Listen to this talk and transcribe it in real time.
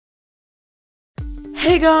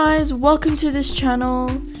Hey guys, welcome to this channel.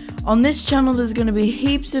 On this channel there's going to be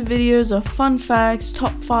heaps of videos of fun facts,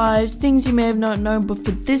 top 5s, things you may have not known, but for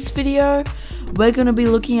this video we're going to be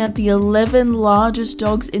looking at the 11 largest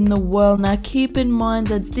dogs in the world. Now keep in mind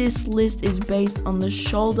that this list is based on the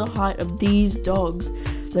shoulder height of these dogs.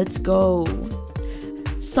 Let's go.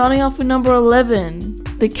 Starting off with number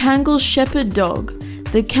 11, the Kangal Shepherd Dog.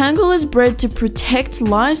 The Kangal is bred to protect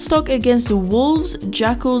livestock against wolves,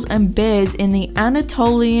 jackals and bears in the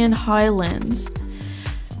Anatolian highlands.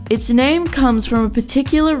 Its name comes from a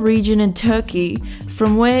particular region in Turkey,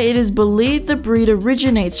 from where it is believed the breed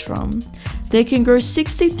originates from. They can grow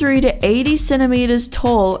 63 to 80 centimeters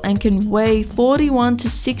tall and can weigh 41 to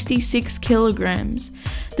 66 kilograms.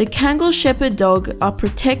 The Kangal Shepherd Dog are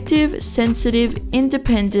protective, sensitive,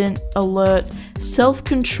 independent, alert,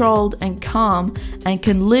 self-controlled and calm, and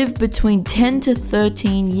can live between 10 to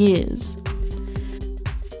 13 years.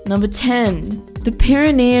 Number 10. The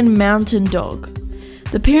Pyrenean Mountain Dog.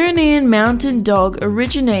 The Pyrenean Mountain Dog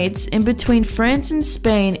originates in between France and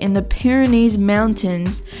Spain in the Pyrenees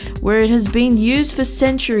Mountains, where it has been used for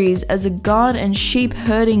centuries as a guard and sheep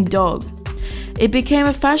herding dog. It became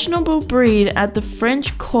a fashionable breed at the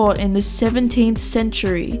French court in the 17th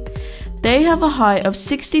century. They have a height of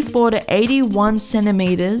 64 to 81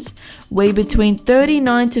 centimeters, weigh between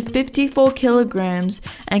 39 to 54 kilograms,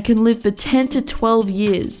 and can live for 10 to 12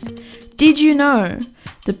 years. Did you know?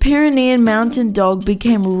 The Pyrenean Mountain Dog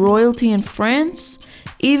became royalty in France.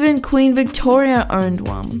 Even Queen Victoria owned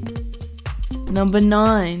one. Number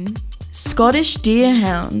 9. Scottish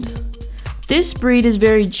Deerhound. This breed is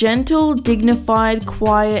very gentle, dignified,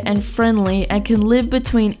 quiet and friendly and can live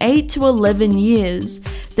between 8 to 11 years.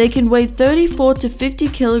 They can weigh 34 to 50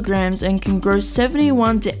 kilograms and can grow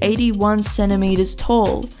 71 to 81 centimeters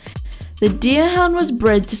tall. The Deerhound was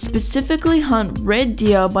bred to specifically hunt red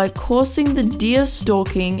deer by coursing the deer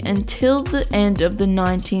stalking until the end of the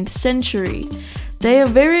 19th century. They are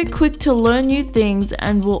very quick to learn new things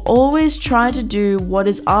and will always try to do what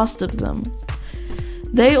is asked of them.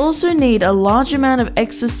 They also need a large amount of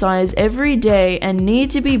exercise every day and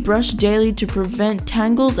need to be brushed daily to prevent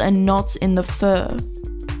tangles and knots in the fur.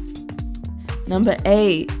 Number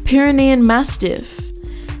 8. Pyrenean Mastiff.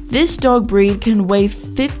 This dog breed can weigh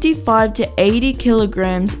 55 to 80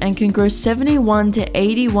 kilograms and can grow 71 to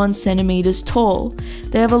 81 centimeters tall.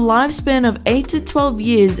 They have a lifespan of 8 to 12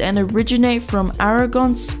 years and originate from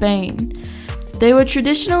Aragon, Spain. They were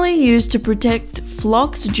traditionally used to protect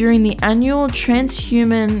flocks during the annual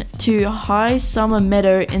transhuman to high summer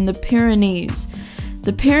meadow in the Pyrenees.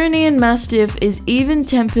 The Pyrenean Mastiff is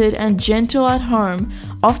even-tempered and gentle at home,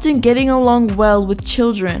 often getting along well with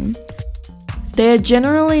children. They are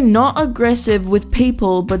generally not aggressive with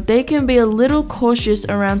people, but they can be a little cautious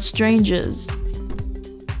around strangers.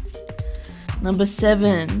 Number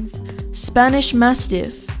 7. Spanish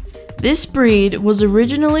Mastiff. This breed was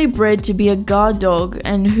originally bred to be a guard dog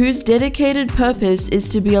and whose dedicated purpose is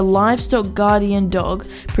to be a livestock guardian dog,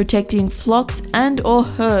 protecting flocks and/or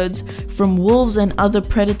herds from wolves and other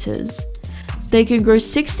predators. They can grow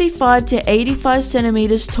 65 to 85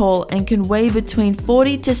 centimeters tall and can weigh between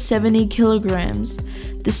 40 to 70 kilograms.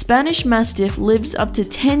 The Spanish Mastiff lives up to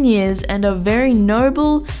 10 years and are very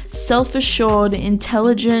noble, self-assured,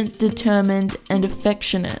 intelligent, determined, and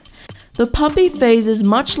affectionate. The puppy phase is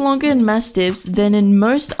much longer in Mastiffs than in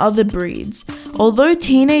most other breeds. Although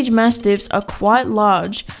teenage Mastiffs are quite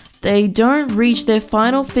large, they don't reach their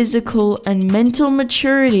final physical and mental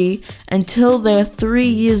maturity until they are 3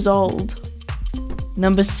 years old.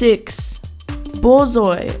 Number 6.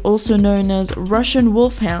 Borzoi, also known as Russian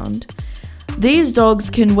Wolfhound. These dogs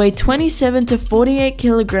can weigh 27 to 48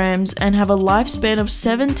 kilograms and have a lifespan of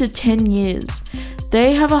 7 to 10 years.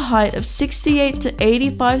 They have a height of 68 to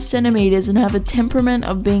 85 centimeters and have a temperament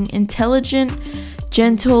of being intelligent,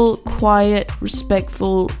 gentle, quiet,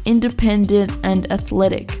 respectful, independent, and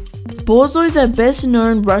athletic. Borzois are best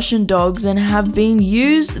known Russian dogs and have been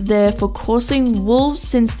used there for coursing wolves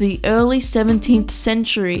since the early 17th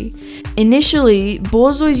century. Initially,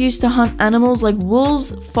 Borzois used to hunt animals like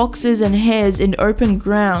wolves, foxes, and hares in open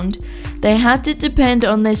ground. They had to depend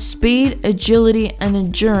on their speed, agility, and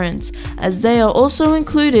endurance, as they are also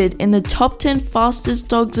included in the top 10 fastest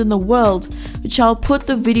dogs in the world, which I'll put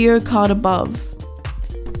the video card above.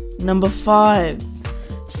 Number 5.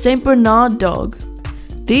 Saint Bernard Dog.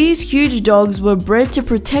 These huge dogs were bred to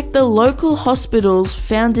protect the local hospitals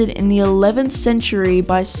founded in the 11th century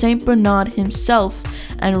by Saint Bernard himself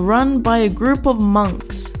and run by a group of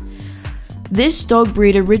monks. This dog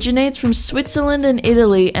breed originates from Switzerland and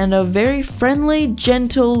Italy and are very friendly,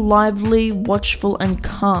 gentle, lively, watchful, and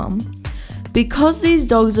calm. Because these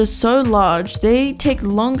dogs are so large, they take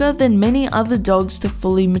longer than many other dogs to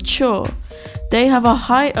fully mature. They have a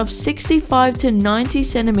height of 65 to 90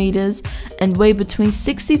 centimeters and weigh between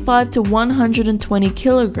 65 to 120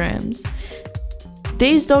 kilograms.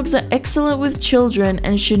 These dogs are excellent with children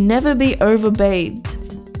and should never be overbathed.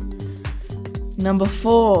 Number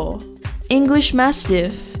 4. English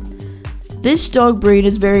Mastiff. This dog breed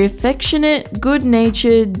is very affectionate,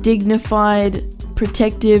 good-natured, dignified,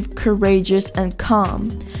 protective, courageous, and calm.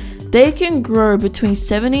 They can grow between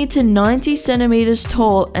 70 to 90 centimeters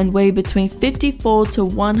tall and weigh between 54 to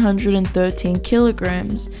 113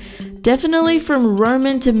 kilograms. Definitely from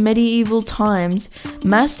Roman to medieval times,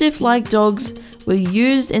 Mastiff-like dogs were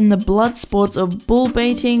used in the blood sports of bull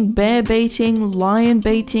baiting, bear baiting, lion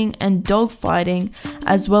baiting, and dog fighting,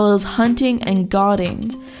 as well as hunting and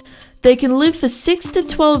guarding. They can live for 6 to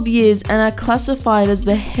 12 years and are classified as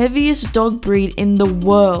the heaviest dog breed in the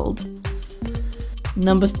world.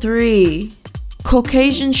 Number 3.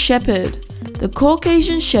 Caucasian Shepherd. The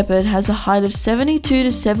Caucasian Shepherd has a height of 72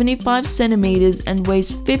 to 75 centimeters and weighs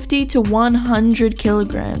 50 to 100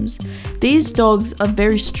 kilograms. These dogs are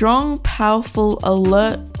very strong, powerful,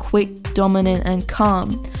 alert, quick, dominant, and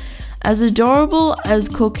calm. As adorable as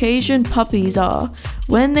Caucasian puppies are,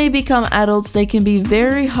 when they become adults they can be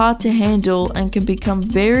very hard to handle and can become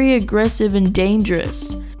very aggressive and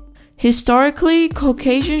dangerous. Historically,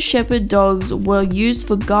 Caucasian Shepherd dogs were used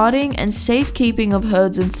for guarding and safekeeping of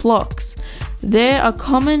herds and flocks. There are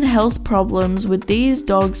common health problems with these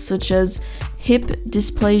dogs such as hip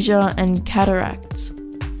dysplasia and cataracts.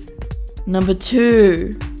 Number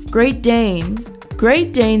 2. Great Dane.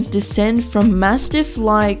 Great Danes descend from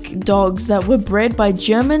Mastiff-like dogs that were bred by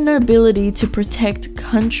German nobility to protect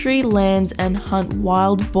country lands and hunt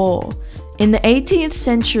wild boar. In the 18th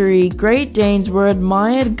century, Great Danes were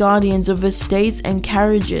admired guardians of estates and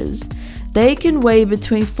carriages. They can weigh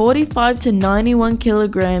between 45 to 91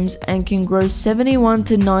 kilograms and can grow 71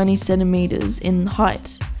 to 90 centimeters in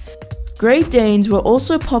height. Great Danes were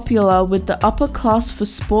also popular with the upper class for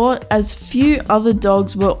sport, as few other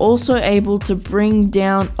dogs were also able to bring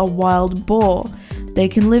down a wild boar. They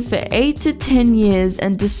can live for 8 to 10 years,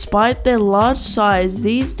 and despite their large size,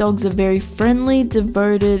 these dogs are very friendly,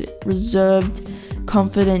 devoted, reserved,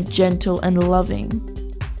 confident, gentle, and loving.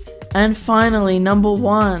 And finally, number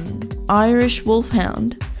 1. Irish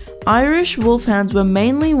Wolfhound. Irish Wolfhounds were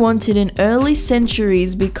mainly wanted in early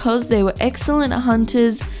centuries because they were excellent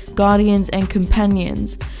hunters, guardians, and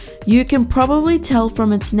companions. You can probably tell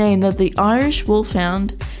from its name that the Irish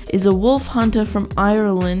Wolfhound is a wolf hunter from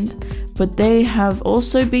Ireland, but they have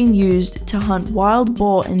also been used to hunt wild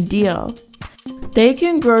boar and deer. They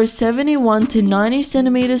can grow 71 to 90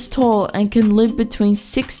 centimeters tall and can live between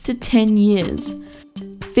 6 to 10 years.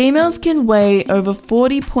 Females can weigh over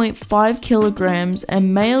 40.5 kilograms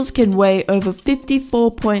and males can weigh over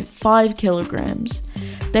 54.5 kilograms.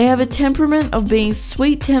 They have a temperament of being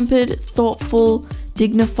sweet-tempered, thoughtful,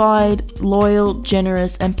 dignified, loyal,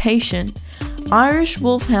 generous, and patient. Irish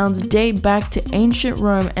Wolfhounds date back to ancient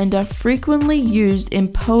Rome and are frequently used in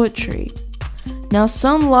poetry. Now,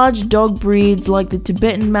 some large dog breeds like the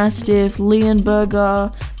Tibetan Mastiff,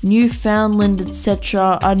 Leonberger, Newfoundland,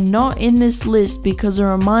 etc. are not in this list because a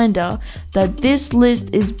reminder that this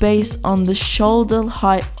list is based on the shoulder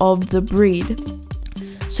height of the breed.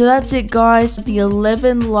 So that's it guys, the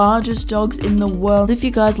 11 largest dogs in the world. If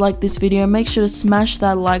you guys like this video, make sure to smash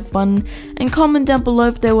that like button and comment down below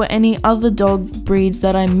if there were any other dog breeds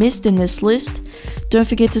that I missed in this list. Don't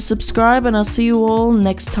forget to subscribe and I'll see you all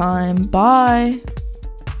next time. Bye!